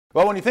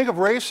Well, when you think of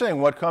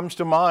racing, what comes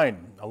to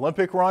mind?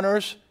 Olympic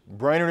runners,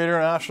 Brainerd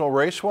International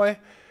Raceway?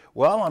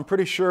 Well, I'm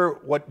pretty sure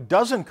what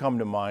doesn't come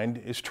to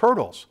mind is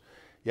turtles.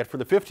 Yet for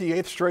the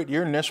 58th straight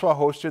year, Nisswa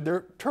hosted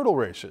their turtle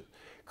races.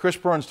 Chris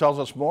Burns tells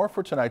us more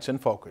for tonight's In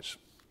Focus.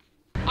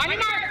 On your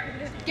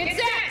mark, get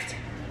set,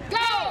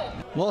 go!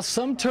 Well,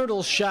 some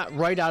turtles shot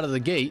right out of the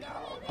gate.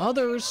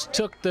 Others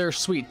took their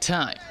sweet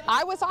time.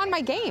 I was on my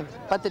game,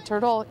 but the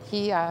turtle,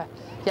 he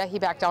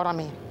backed out on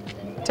me.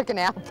 Took a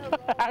nap,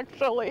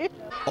 actually.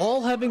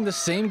 All having the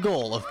same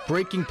goal of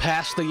breaking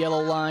past the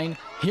yellow line,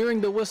 hearing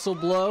the whistle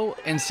blow,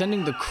 and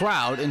sending the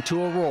crowd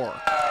into a roar.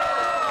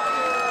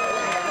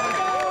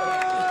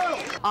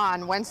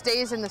 On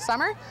Wednesdays in the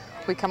summer,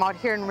 we come out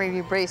here and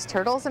we race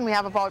turtles, and we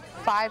have about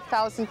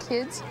 5,000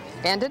 kids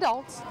and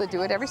adults that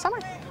do it every summer.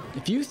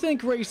 If you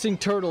think racing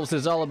turtles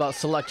is all about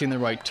selecting the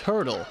right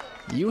turtle,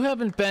 you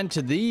haven't been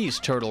to these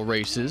turtle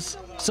races.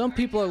 Some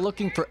people are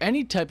looking for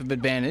any type of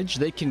advantage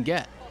they can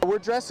get. We're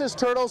dressed as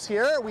turtles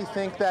here. We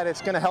think that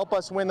it's going to help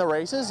us win the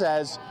races,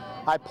 as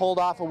I pulled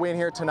off a win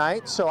here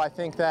tonight, so I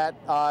think that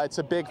it's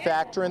a big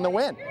factor in the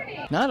win.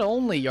 Not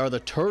only are the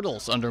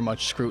turtles under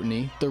much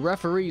scrutiny, the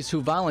referees who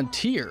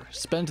volunteer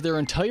spend their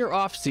entire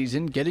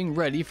off-season getting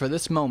ready for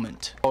this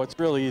moment. Oh, it's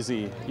real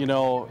easy. You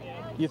know,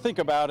 you think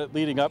about it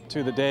leading up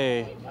to the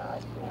day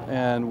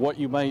and what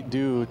you might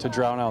do to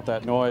drown out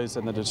that noise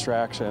and the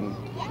distraction.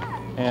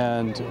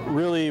 And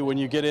really, when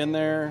you get in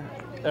there,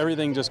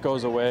 everything just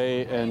goes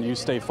away and you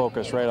stay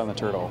focused right on the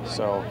turtle.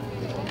 So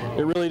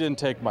it really didn't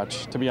take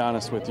much, to be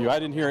honest with you. I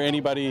didn't hear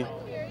anybody,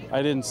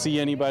 I didn't see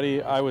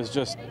anybody, I was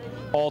just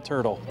all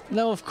turtle.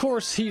 Now, of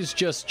course, he's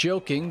just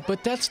joking,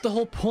 but that's the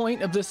whole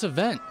point of this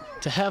event,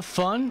 to have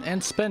fun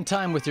and spend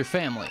time with your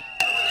family.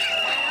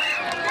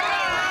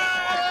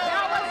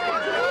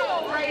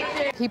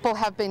 People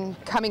have been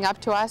coming up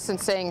to us and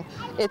saying,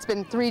 it's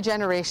been 3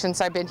 generations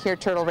I've been here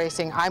turtle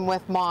racing. I'm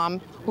with Mom,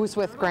 who's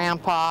with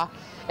Grandpa,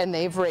 and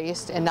they've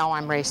raced, and now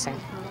I'm racing,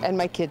 and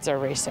my kids are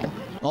racing.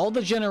 All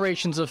the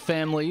generations of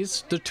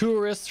families, the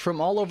tourists from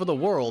all over the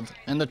world,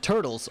 and the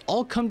turtles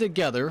all come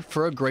together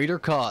for a greater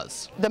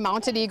cause. The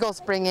Mounted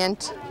Eagles bring in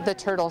the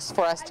turtles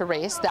for us to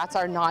race. That's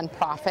our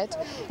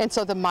nonprofit, and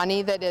so the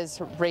money that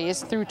is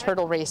raised through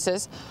turtle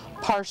races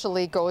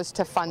partially goes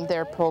to fund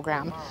their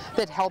program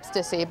that helps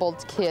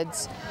disabled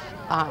kids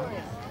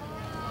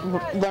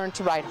learn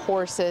to ride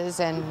horses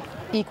and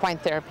equine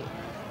therapy.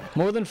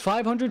 More than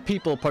 500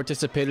 people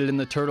participated in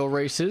the turtle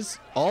races,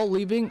 all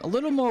leaving a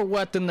little more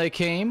wet than they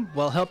came,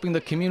 while helping the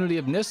community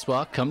of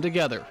Nisswa come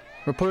together.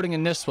 Reporting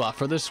in Nisswa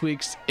for this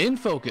week's In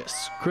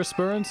Focus, Chris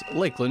Burns,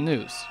 Lakeland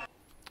News.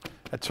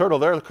 That turtle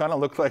there kind of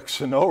looked like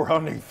Sano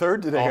rounding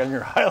third today on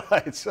your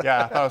highlights.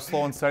 Yeah, I thought it was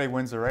slow and steady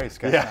wins the race.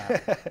 Yeah.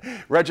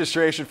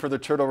 Registration for the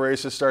turtle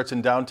races starts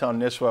in downtown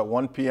Nisswa at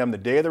 1 p.m. the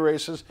day of the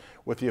races,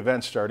 with the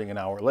event starting an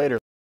hour later.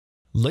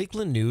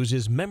 Lakeland News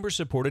is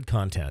member-supported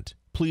content.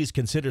 Please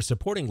consider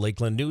supporting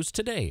Lakeland News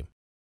today.